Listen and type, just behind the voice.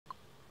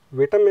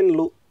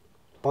విటమిన్లు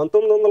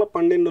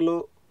 1912లో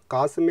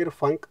కాశ్మీర్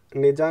ఫంక్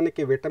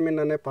నిజానికి విటమిన్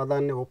అనే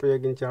పదాన్ని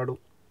ఉపయోగించాడు.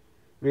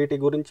 వీటి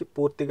గురించి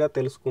పూర్తిగా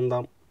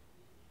తెలుసుకుందాం.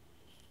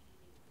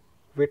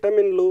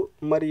 విటమిన్లు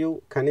మరియు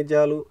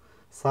ఖనిజాలు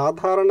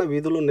సాధారణ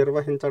విధులు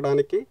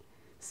నిర్వహించడానికి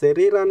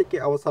శరీరానికి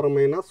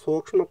అవసరమైన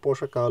సూక్ష్మ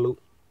పోషకాలు.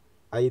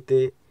 అయితే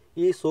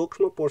ఈ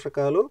సూక్ష్మ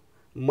పోషకాలు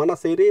మన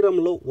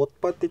శరీరంలో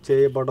ఉత్పత్తి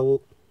చేయబడవు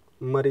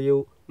మరియు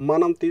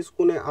మనం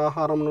తీసుకునే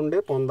ఆహారం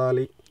నుండే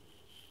పొందాలి.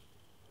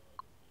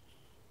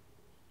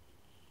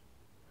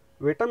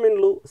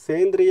 విటమిన్లు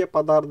సేంద్రియ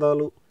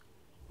పదార్థాలు.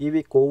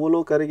 ఇవి కొవ్వులో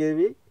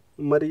కరిగేవి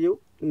మరియు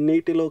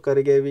నీటిలో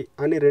కరిగేవి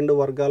అని 2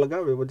 వర్గాలుగా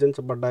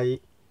విభజించబడ్డాయి.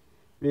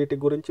 వీటి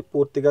గురించి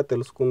పూర్తిగా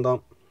తెలుసుకుందాం.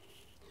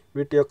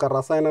 వీటి యొక్క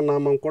రసాయన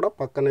నామం కూడా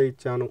పక్కనే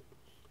ఇచ్చాను.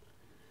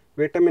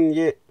 Vitamin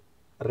A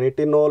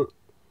retinol,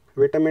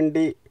 vitamin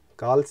D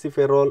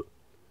కాల్సిఫెరోల్,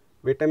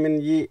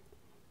 vitamin E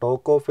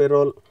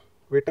tocopherol,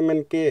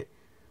 vitamin K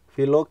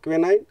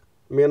ఫిలోక్వినైన్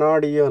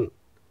మినాడియోన్.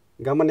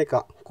 గమనిక,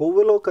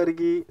 కొవ్వులో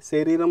కరిగి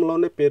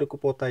శరీరంలోనే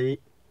పేరుకుపోతాయి.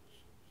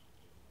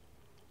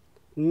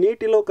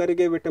 నీటిలో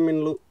కరిగే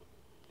విటమిన్లు.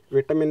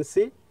 విటమిన్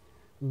సి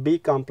బి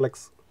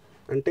కాంప్లెక్స్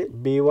అంటే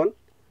B1,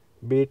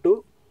 B2,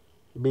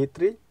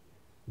 B3,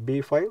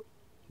 B5,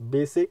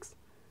 B6,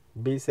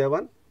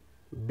 B7,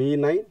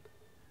 B9,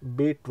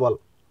 B12.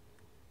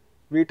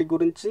 వీటి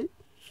గురించి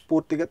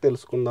పూర్తిగా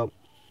తెలుసుకుందాం.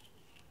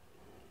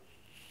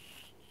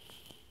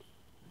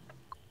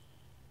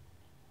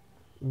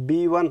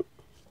 B1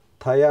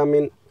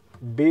 thiamine,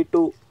 B2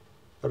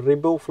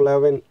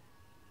 riboflavin,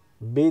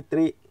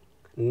 B3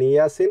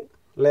 niacin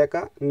లేక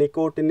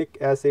nicotinic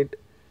acid,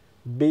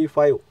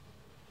 B5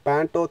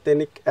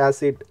 pantothenic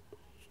acid.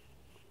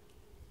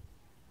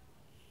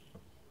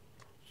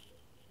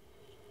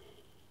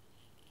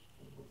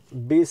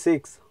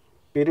 B6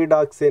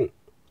 pyridoxine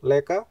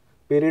లేక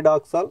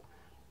పిరిడాక్సల్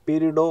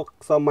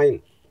పిరిడోక్సమైన్,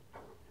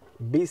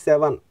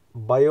 B7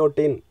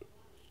 biotin,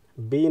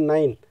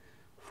 B9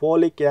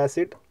 folic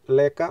acid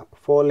లేక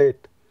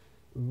ఫోలేట్,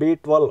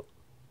 B12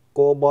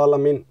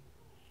 కోబాలమిన్.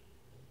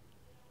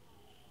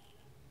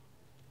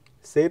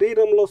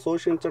 శరీరంలో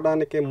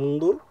శోషించడానికి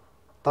ముందు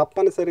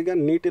తప్పనిసరిగా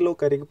నీటిలో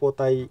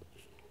కరిగిపోతాయి.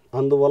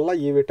 అందువల్ల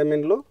ఈ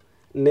విటమిన్లు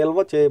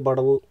నిల్వ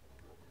చేయబడవు.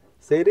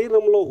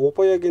 శరీరంలో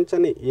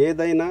ఉపయోగించని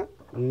ఏదైనా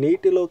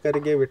నీటిలో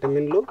కరిగే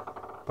విటమిన్లు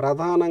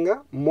ప్రధానంగా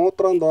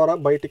మూత్రం ద్వారా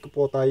బయటికి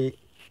పోతాయి.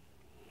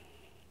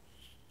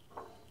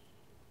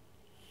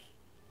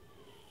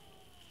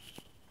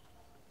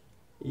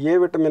 ఏ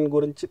విటమిన్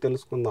గురించి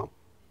తెలుసుకుందాం.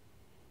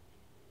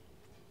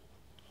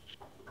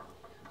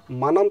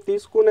 మనం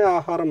తీసుకునే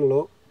ఆహారంలో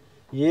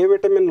ఏ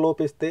విటమిన్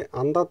లోపిస్తే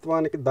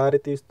అంధత్వానికి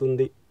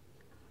దారితీస్తుంది.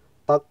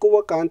 తక్కువ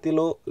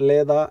కాంతిలో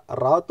లేదా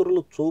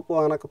రాత్రులు చూపు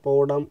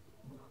ఆనకపోవడం,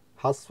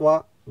 హస్వ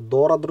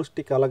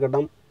దూరదృష్టి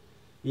కలగడం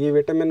ఈ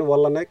విటమిన్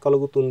వల్లనే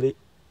కలుగుతుంది.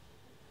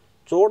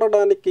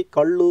 చూడడానికి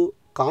కళ్ళు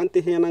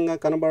కాంతిహీనంగా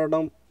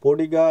కనబడడం,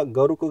 పొడిగా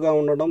గరుకుగా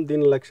ఉండడం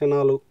దీని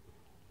లక్షణాలు.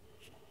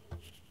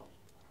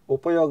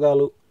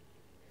 ఉపయోగాలు: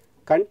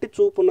 కంటి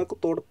చూపునకు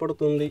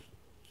తోడ్పడుతుంది,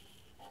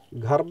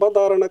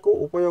 గర్భధారణకు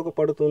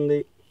ఉపయోగపడుతుంది,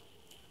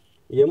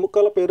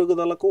 ఎముకల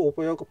పెరుగుదలకు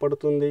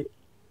ఉపయోగపడుతుంది,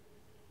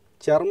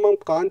 చర్మం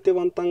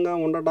కాంతివంతంగా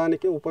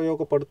ఉండడానికి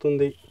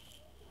ఉపయోగపడుతుంది.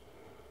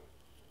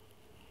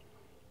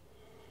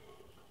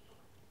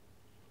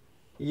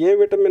 ఏ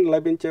విటమిన్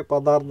లభించే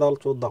పదార్థాలు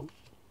చూద్దాం.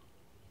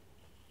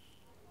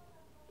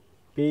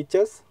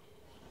 పీచెస్,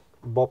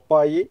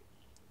 బొప్పాయి,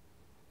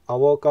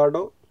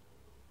 అవోకాడో,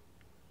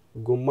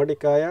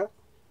 గుమ్మడికాయ,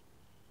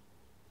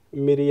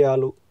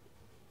 మిరియాలు.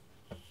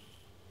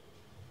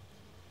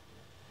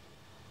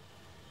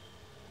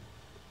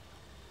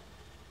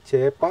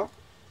 చేప,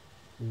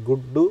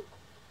 గుడ్డు,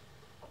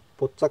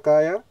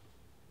 పుచ్చకాయ,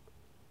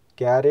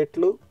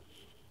 క్యారెట్లు,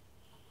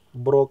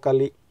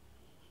 బ్రోకలి.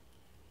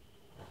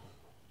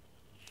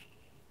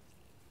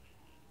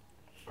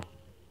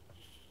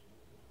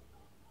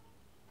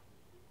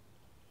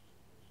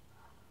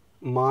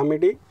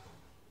 మామిడి,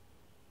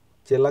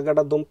 చిలగడ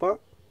దుంప,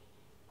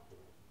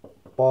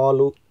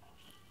 పాలు.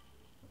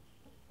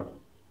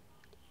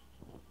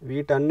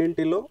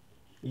 వీటన్నింటిలో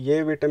ఏ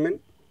విటమిన్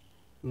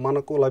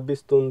మనకు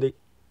లభిస్తుంది?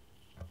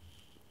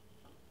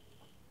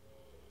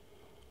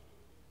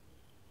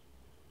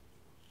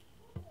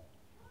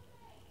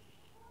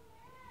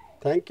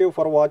 Thank you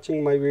for watching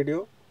my video.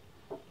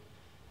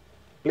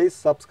 Please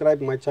subscribe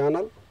my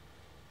channel,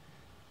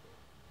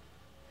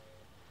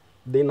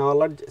 The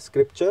Knowledge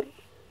Scripture.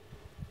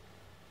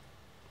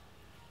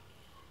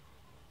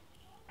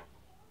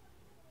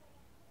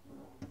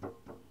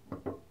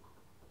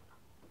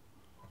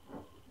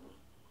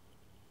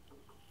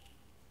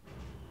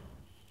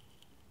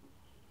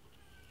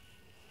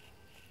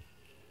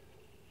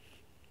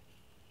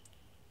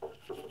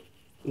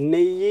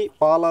 నెయ్యి,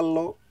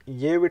 పాలల్లో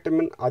ఏ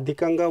విటమిన్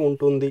అధికంగా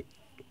ఉంటుంది?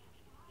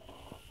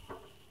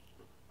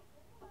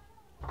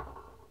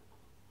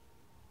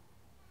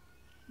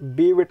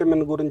 బి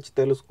విటమిన్ గురించి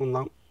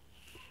తెలుసుకుందాం.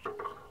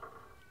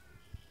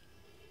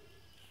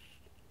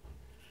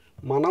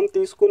 మనం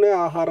తీసుకునే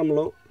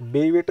ఆహారంలో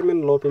బి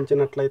విటమిన్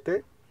లోపించినట్లయితే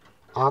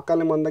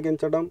ఆకలి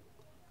మందగించడం,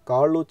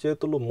 కాళ్ళు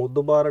చేతులు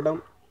మొద్దుబారడం,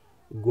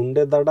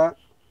 గుండె దడ,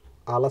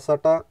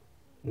 అలసట,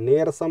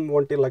 నీరసం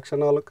వంటి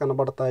లక్షణాలు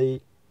కనబడతాయి.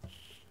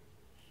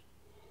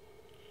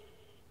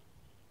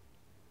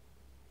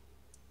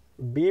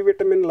 బి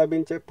విటమిన్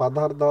లభించే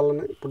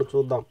పదార్థాలను ఇప్పుడు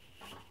చూద్దాం.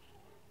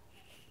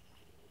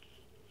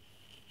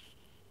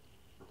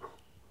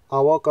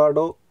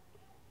 అవోకాడో,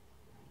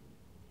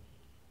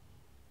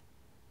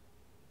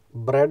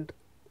 బ్రెడ్,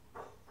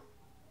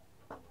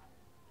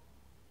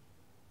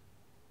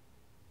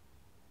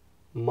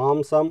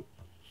 మాంసం,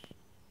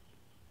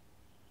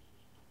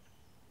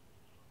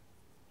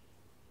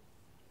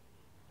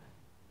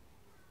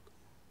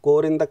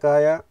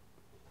 కోరిందకాయ,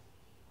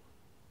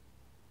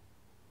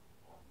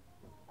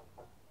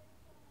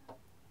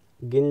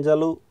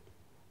 గింజలు,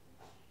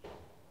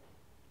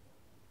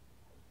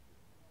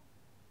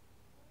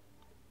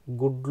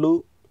 గుడ్లు,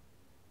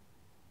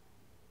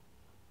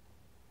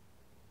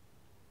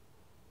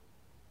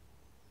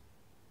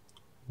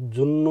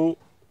 జున్ను,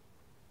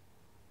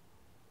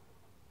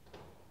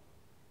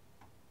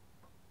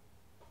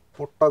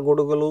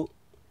 పుట్టగొడుగులు,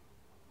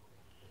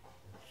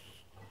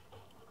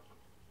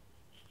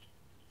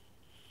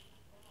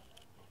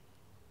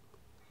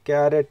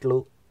 క్యారెట్లు,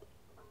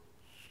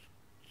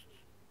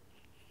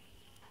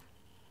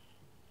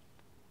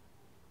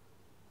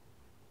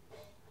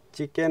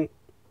 చికెన్,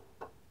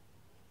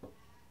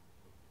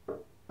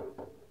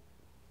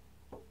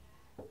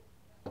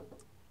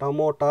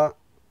 టమోటా,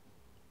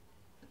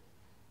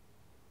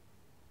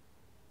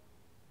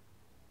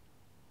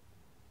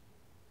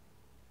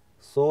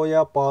 సోయా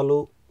పాలు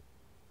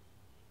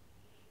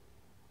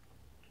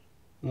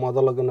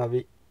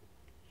మొదలగునవి.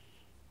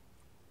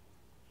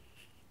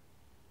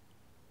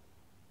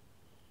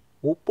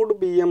 ఉప్పుడు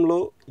బియ్యంలో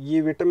ఈ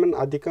విటమిన్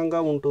అధికంగా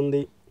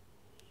ఉంటుంది.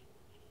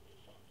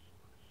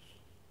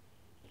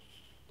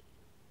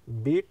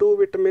 B2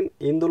 విటమిన్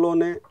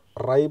ఇందులోనే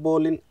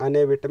రైబోలిన్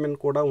అనే విటమిన్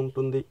కూడా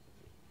ఉంటుంది.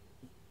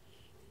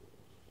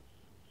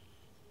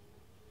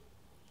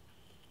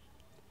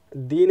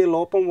 దీని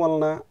లోపం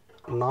వలన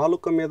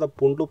నాలుక మీద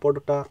పుండ్లు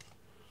పడుట,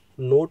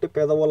 నోటి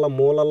పెదవుల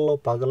మూలల్లో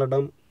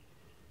పగలడం,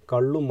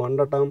 కళ్ళు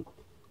మండటం,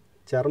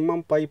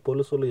 చర్మంపై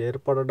పొలుసులు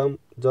ఏర్పడడం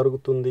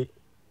జరుగుతుంది.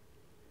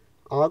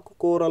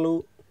 ఆకుకూరలు,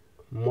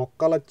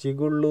 మొక్కల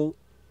చిగుళ్ళు,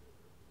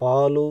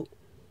 పాలు,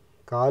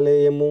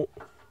 కాలేయము,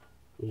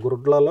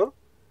 గుడ్లలో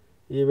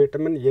ఈ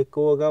విటమిన్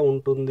ఎక్కువగా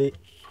ఉంటుంది.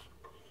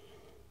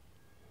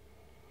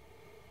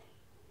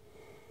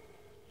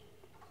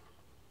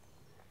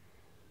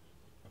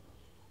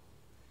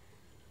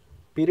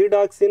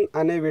 పిరిడాక్సిన్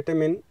అనే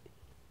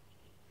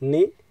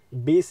విటమిన్ని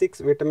B6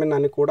 విటమిన్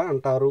అని కూడా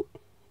అంటారు.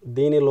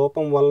 దీని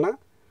లోపం వలన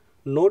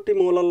నోటి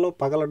మూలల్లో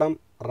పగలడం,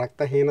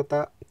 రక్తహీనత,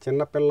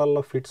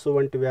 చిన్నపిల్లల్లో ఫిట్స్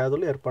వంటి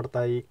వ్యాధులు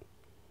ఏర్పడతాయి.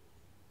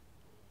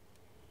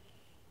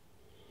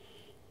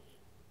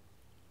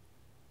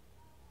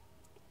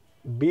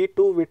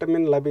 B2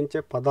 విటమిన్ లభించే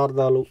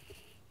పదార్థాలు: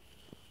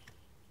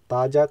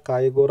 తాజా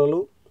కాయగూరలు,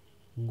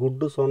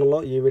 గుడ్డు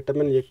సొనలో ఈ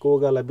విటమిన్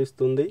ఎక్కువగా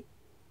లభిస్తుంది.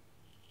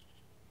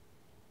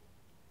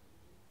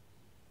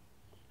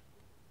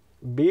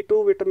 B2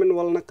 విటమిన్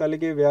వలన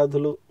కలిగే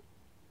వ్యాధులు: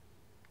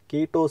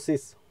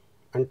 కీటోసిస్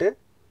అంటే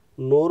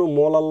నోరు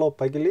మూలల్లో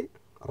పగిలి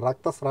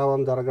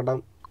రక్తస్రావం జరగడం,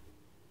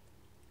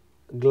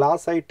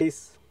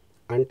 గ్లాసైటిస్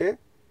అంటే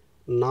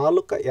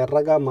నాలుక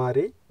ఎర్రగా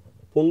మారి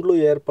పుండ్లు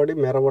ఏర్పడి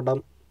మెరవడం,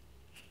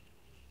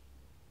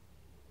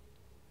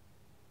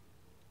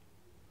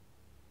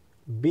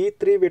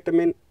 B3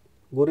 విటమిన్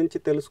గురించి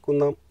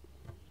తెలుసుకుందాం.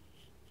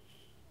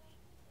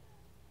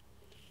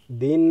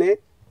 దీన్నే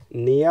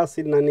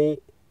నియాసిన్ అని,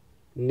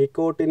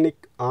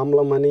 నికోటినిక్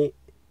ఆమ్లం అని,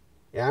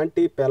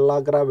 యాంటీ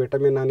పెల్లాగ్రా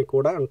విటమిన్ అని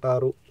కూడా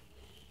అంటారు.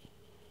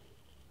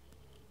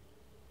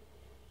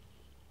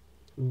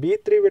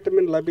 B3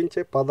 విటమిన్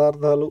లభించే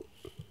పదార్థాలు: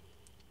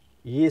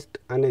 ఈస్ట్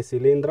అనే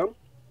శిలీంధ్రం,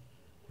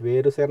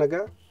 వేరుశెనగ,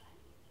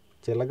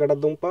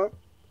 చిలగడదుంప,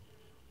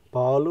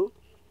 పాలు,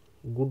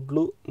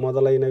 గుడ్లు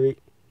మొదలైనవి.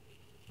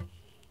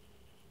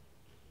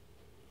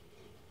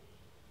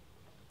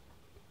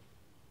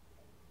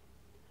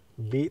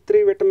 B3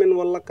 విటమిన్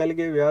వల్ల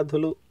కలిగే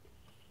వ్యాధులు: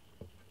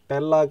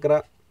 పెల్లాగ్రా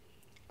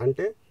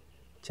అంటే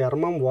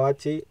చర్మం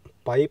వాచి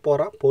పై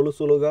పొర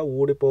పొలుసులుగా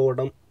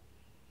ఊడిపోవడం,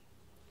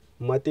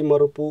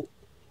 మతిమరుపు,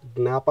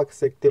 జ్ఞాపక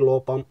శక్తి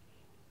లోపం,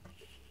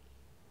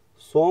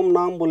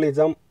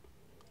 సోమ్నాంబులిజం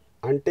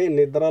అంటే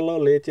నిద్రలో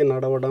లేచి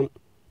నడవడం,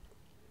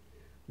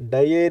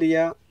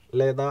 డయేరియా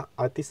లేదా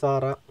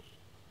అతిసార.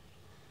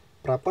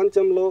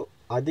 ప్రపంచంలో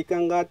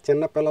అధికంగా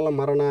చిన్నపిల్లల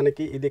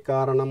మరణానికి ఇది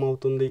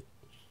కారణమవుతుంది.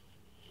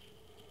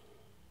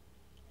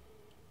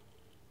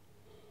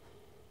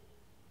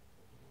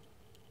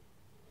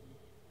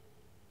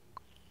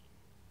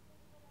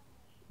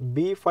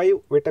 B5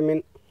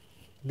 విటమిన్,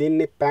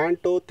 దీన్ని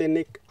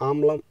ప్యాంటోథెనిక్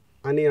ఆమ్లం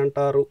అని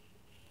అంటారు.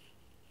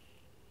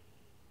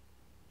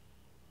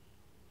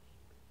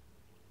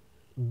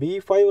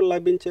 B5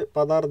 లభించే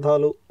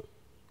పదార్థాలు: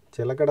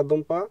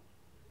 చిలకడదుంప,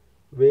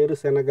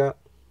 వేరుశెనగ.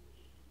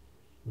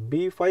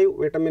 B5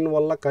 విటమిన్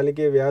వల్ల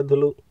కలిగే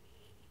వ్యాధులు: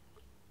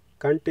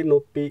 కంటి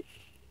నొప్పి,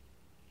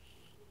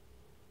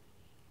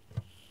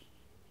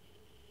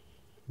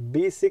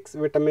 B6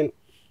 విటమిన్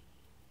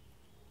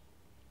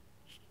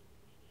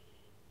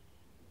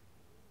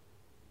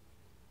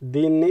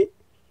దీన్ని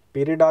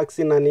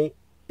పిరిడాక్సిన్ అని,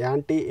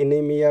 యాంటీ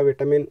ఎనీమియా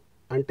విటమిన్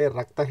అంటే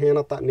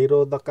రక్తహీనత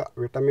నిరోధక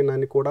విటమిన్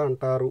అని కూడా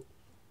అంటారు.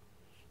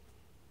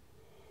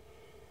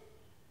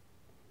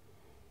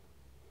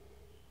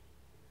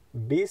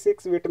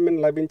 B6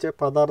 విటమిన్ లభించే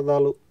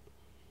పదార్థాలు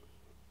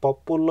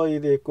పప్పుల్లో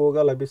ఇది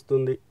ఎక్కువగా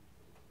లభిస్తుంది.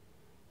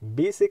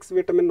 B6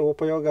 విటమిన్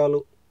ఉపయోగాలు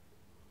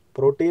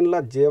ప్రోటీన్ల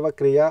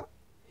జీవక్రియ,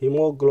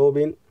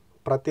 హిమోగ్లోబిన్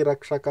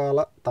ప్రతిరక్షకాల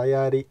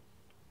తయారీ.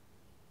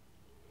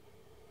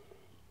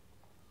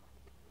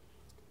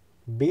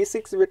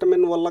 B6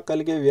 విటమిన్ వల్ల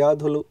కలిగే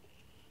వ్యాధులు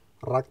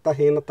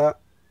రక్తహీనత,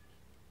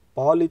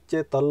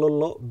 పాలిచ్చే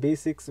తల్లుల్లో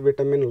B6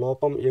 విటమిన్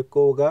లోపం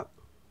ఎక్కువగా,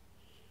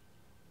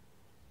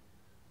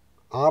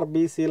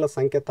 ఆర్బీసీల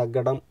సంఖ్య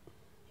తగ్గడం,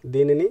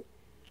 దీనిని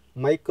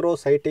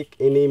మైక్రోసైటిక్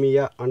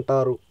ఎనీమియా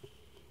అంటారు.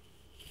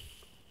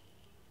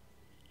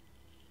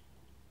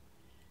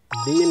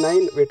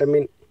 B9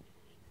 విటమిన్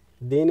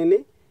దీనిని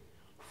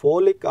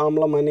ఫోలిక్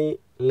ఆమ్లం అని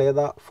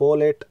లేదా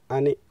ఫోలేట్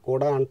అని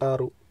కూడా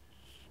అంటారు.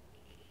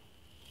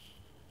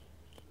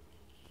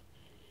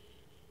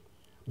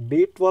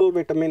 B12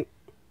 విటమిన్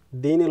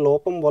దీని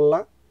లోపం వల్ల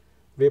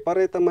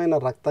విపరీతమైన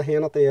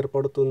రక్తహీనత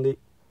ఏర్పడుతుంది.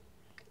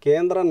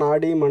 కేంద్ర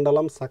నాడీ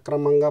మండలం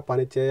సక్రమంగా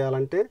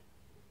పనిచేయాలంటే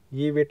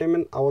ఈ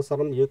విటమిన్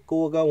అవసరం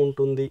ఎక్కువగా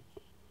ఉంటుంది.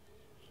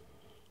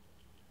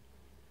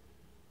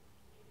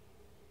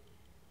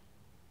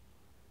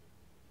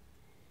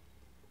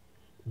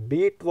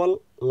 B12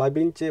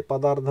 లభించే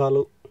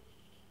పదార్థాలు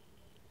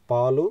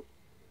పాలు,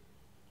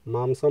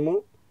 మాంసము,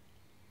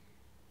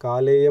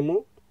 కాలేయము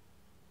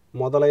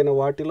మొదలైన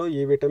వాటిలో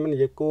ఈ విటమిన్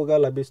ఎక్కువగా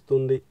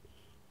లభిస్తుంది.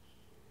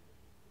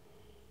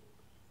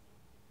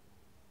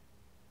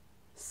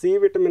 సి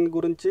విటమిన్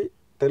గురించి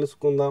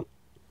తెలుసుకుందాం.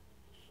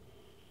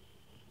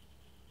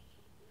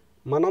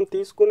 మనం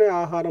తీసుకునే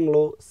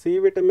ఆహారంలో సి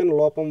విటమిన్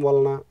లోపం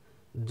వలన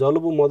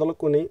జలుబు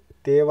మొదలుకొని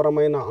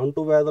తీవ్రమైన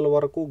అంటువ్యాధుల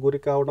వరకు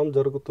గురి కావడం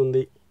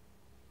జరుగుతుంది.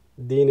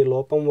 దీని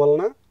లోపం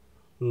వలన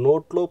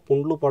నోట్లో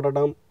పుండ్లు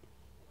పడడం,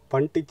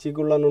 పంటి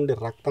చిగుళ్ళ నుండి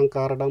రక్తం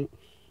కారడం,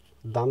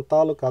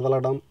 దంతాలు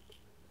కదలడం,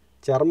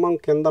 చర్మం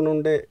కింద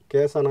నుండే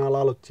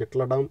కేశనాళాలు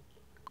చిట్లడం,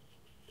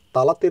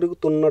 తల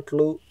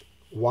తిరుగుతున్నట్లు,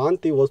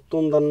 వాంతి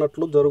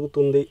వస్తుందన్నట్లు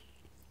జరుగుతుంది.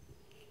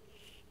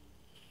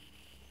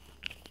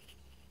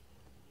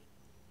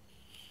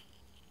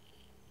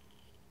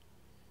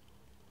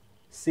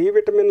 సి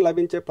విటమిన్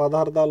లభించే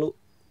పదార్థాలు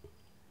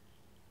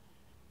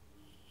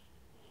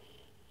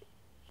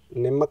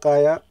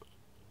నిమ్మకాయ,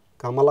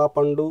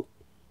 కమలాపండు,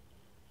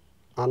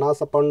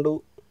 అనాసపండు,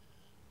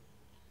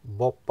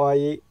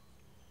 బొప్పాయి,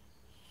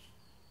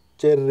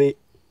 చెర్రీ.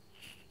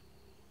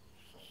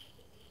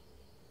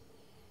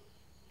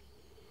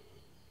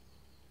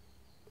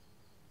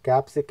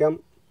 క్యాప్సికమ్,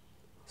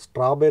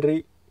 స్ట్రాబెర్రీ,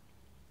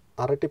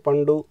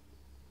 అరటిపండు,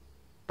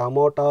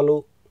 టమోటాలు,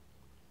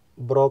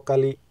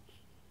 బ్రోకలీ.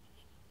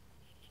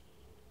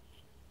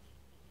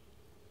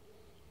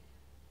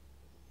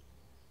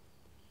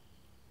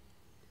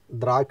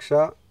 ద్రాక్ష,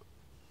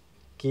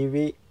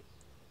 కివి,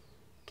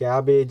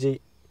 క్యాబేజీ.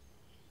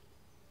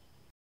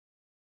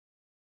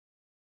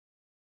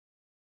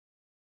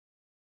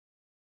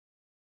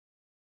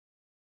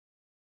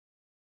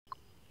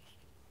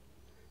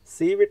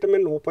 సి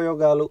విటమిన్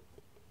ఉపయోగాలు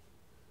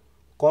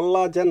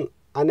కొల్లాజెన్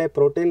అనే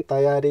ప్రోటీన్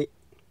తయారీ,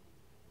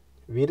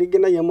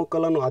 విరిగిన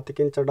ఎముకలను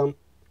అతికించడం,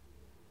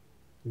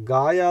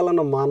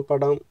 గాయాలను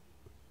మాన్పడం,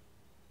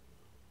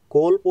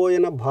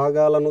 కోల్పోయిన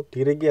భాగాలను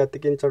తిరిగి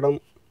అతికించడం,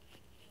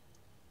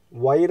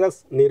 వైరస్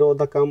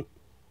నిరోధకం,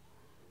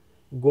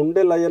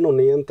 గుండె లయను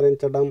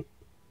నియంత్రించడం,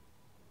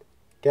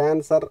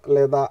 క్యాన్సర్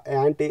లేదా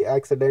యాంటీ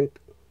ఆక్సిడెంట్,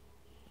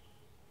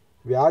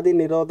 వ్యాధి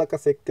నిరోధక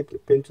శక్తి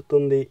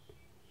పెంచుతుంది,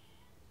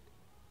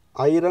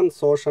 ఐరన్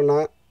శోషణ,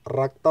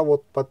 రక్త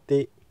ఉత్పత్తి,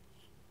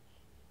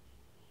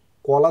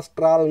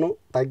 కొలెస్ట్రాల్ను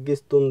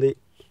తగ్గిస్తుంది.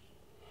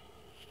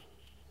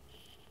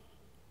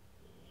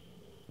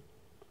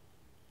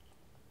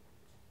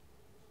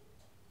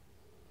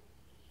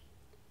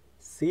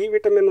 సి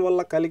విటమిన్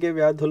వల్ల కలిగే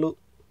వ్యాధులు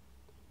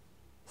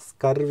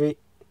స్కర్వీ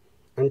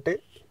అంటే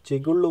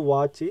చిగుళ్ళు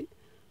వాచి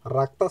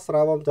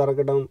రక్తస్రావం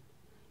జరగడం,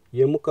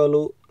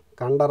 ఎముకలు,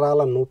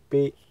 కండరాల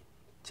నొప్పి,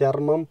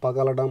 చర్మం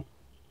పగలడం.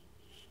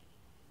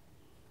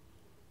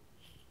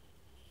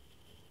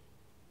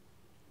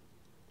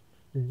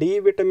 డి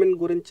విటమిన్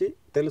గురించి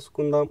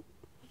తెలుసుకుందాం.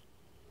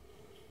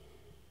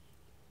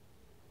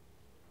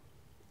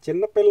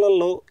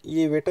 చిన్నపిల్లల్లో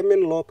ఈ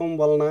విటమిన్ లోపం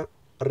వలన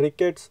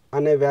రికెట్స్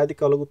అనే వ్యాధి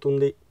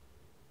కలుగుతుంది.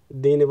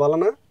 దీని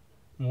వలన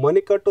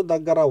మణికట్టు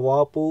దగ్గర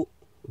వాపు,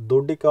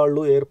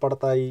 దొడ్డికాళ్ళు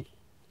ఏర్పడతాయి.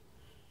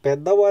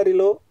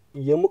 పెద్దవారిలో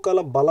ఎముకల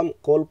బలం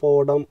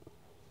కోల్పోవడం,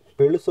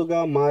 పెళుసుగా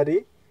మారి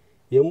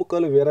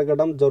ఎముకలు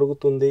విరగడం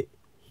జరుగుతుంది.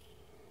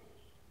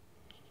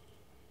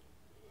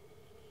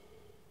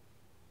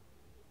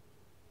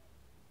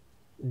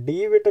 డి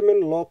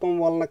విటమిన్ లోపం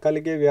వలన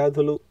కలిగే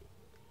వ్యాధులు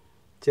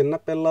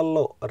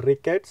చిన్నపిల్లల్లో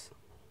రికెట్స్,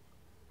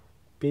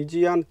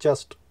 పిజియాన్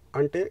చెస్ట్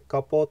అంటే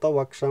కపోత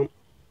వక్షం,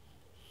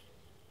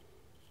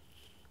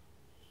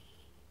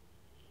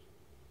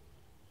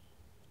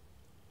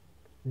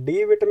 డి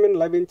విటమిన్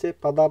లభించే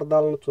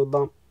పదార్థాలను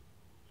చూద్దాం.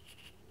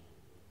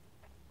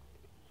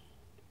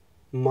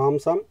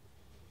 మాంసం,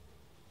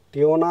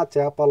 ట్యూనా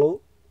చేపలు,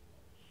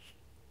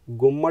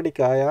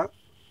 గుమ్మడికాయ,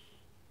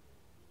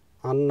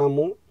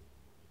 అన్నము,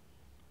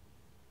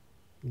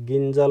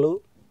 గింజలు,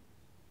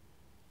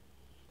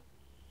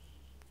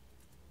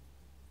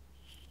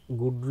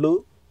 గుడ్లు,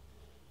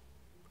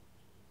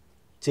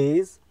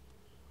 cheese,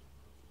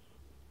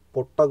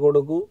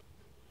 పుట్టగొడుగు,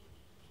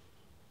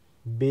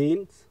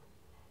 beans,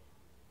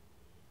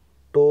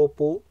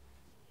 tofu,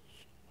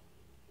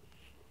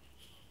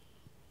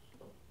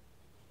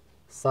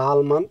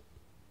 salmon,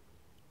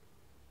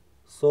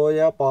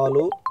 soya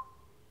పాలు,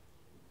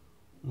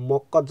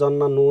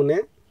 మొక్కజొన్న నూనె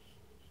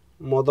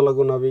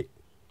మొదలగునవి.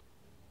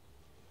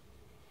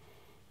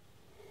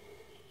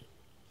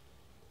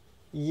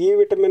 ఈ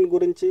విటమిన్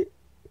గురించి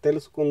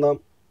తెలుసుకుందాం.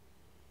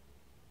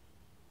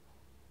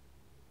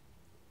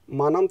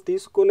 మనం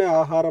తీసుకునే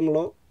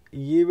ఆహారంలో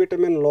ఈ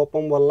విటమిన్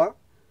లోపం వల్ల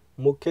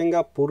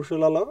ముఖ్యంగా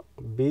పురుషులలో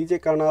బీజ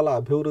కణాల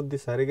అభివృద్ధి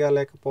సరిగా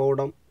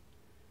లేకపోవడం,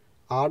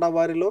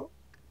 ఆడవారిలో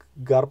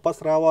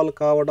గర్భస్రావాలు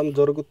కావడం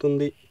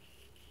జరుగుతుంది.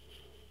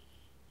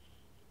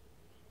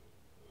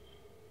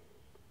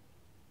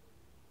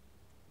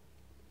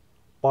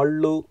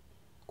 పళ్ళు,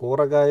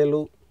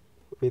 కూరగాయలు,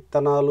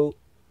 విత్తనాలు,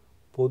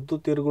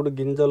 పొద్దుతిరుగుడు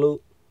గింజలు,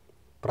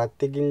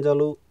 ప్రత్తి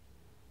గింజలు,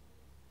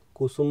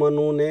 కుసుమ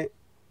నూనె,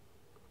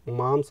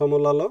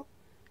 మాంసములలో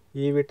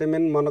ఈ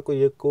విటమిన్ మనకు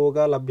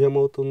ఎక్కువగా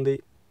లభ్యమవుతుంది.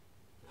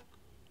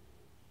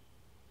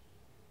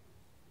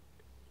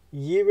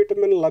 ఈ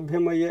విటమిన్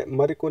లభ్యమయ్యే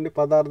మరికొన్ని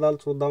పదార్థాలు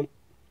చూద్దాం.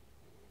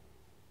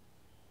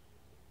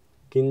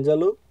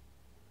 గింజలు,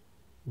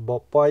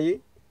 బొప్పాయి,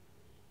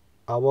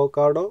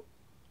 అవోకాడో,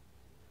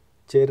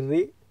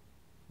 చెర్రీ,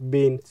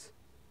 బీన్స్,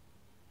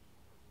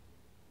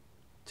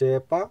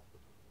 చేప,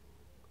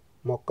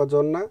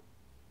 మొక్కజొన్న,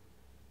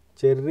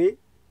 చెర్రీ,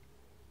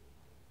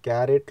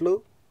 క్యారెట్లు,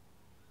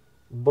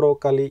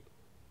 బ్రోకలీ,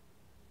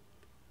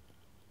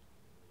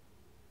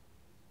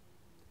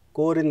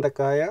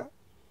 కోరిందకాయ,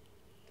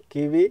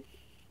 కివి,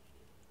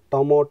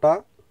 టమోటా,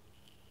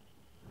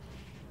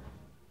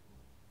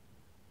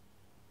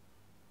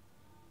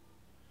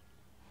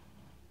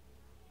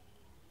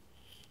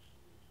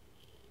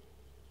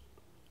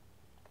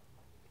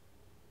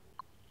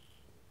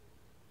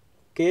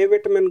 కే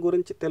విటమిన్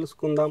గురించి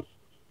తెలుసుకుందాం.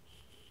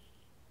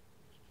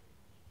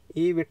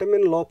 ఈ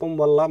విటమిన్ లోపం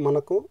వల్ల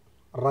మనకు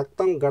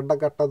రక్తం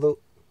గడ్డగట్టదు.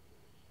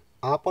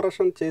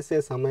 ఆపరేషన్ చేసే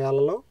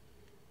సమయాలలో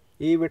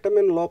ఈ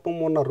విటమిన్ లోపం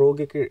ఉన్న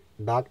రోగికి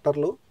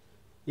డాక్టర్లు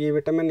ఈ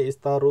విటమిన్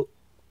ఇస్తారు.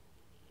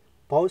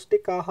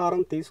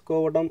 పౌష్టికాహారం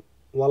తీసుకోవడం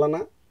వలన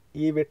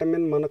ఈ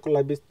విటమిన్ మనకు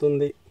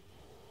లభిస్తుంది.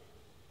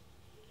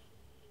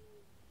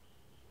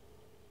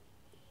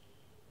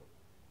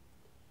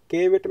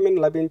 కే విటమిన్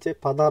లభించే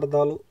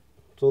పదార్థాలు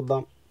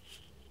చూద్దాం.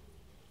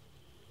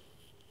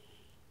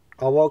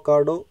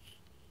 అవోకాడో,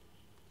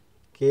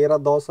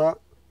 కీరదోస,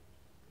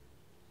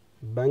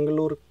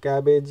 బెంగళూరు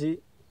క్యాబేజీ,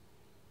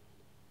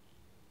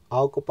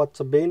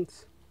 ఆకుపచ్చ బీన్స్,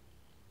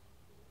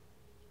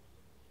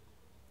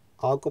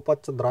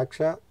 ఆకుపచ్చ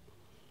ద్రాక్ష,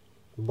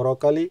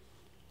 బ్రోకలీ,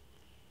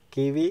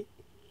 కివి,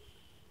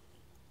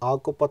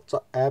 ఆకుపచ్చ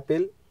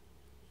యాపిల్,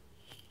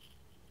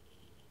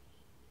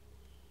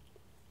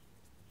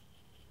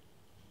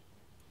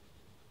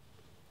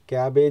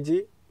 క్యాబేజీ,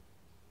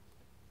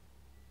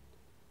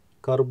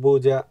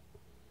 కర్బూజా.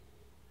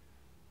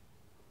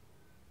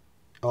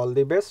 All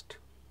the best.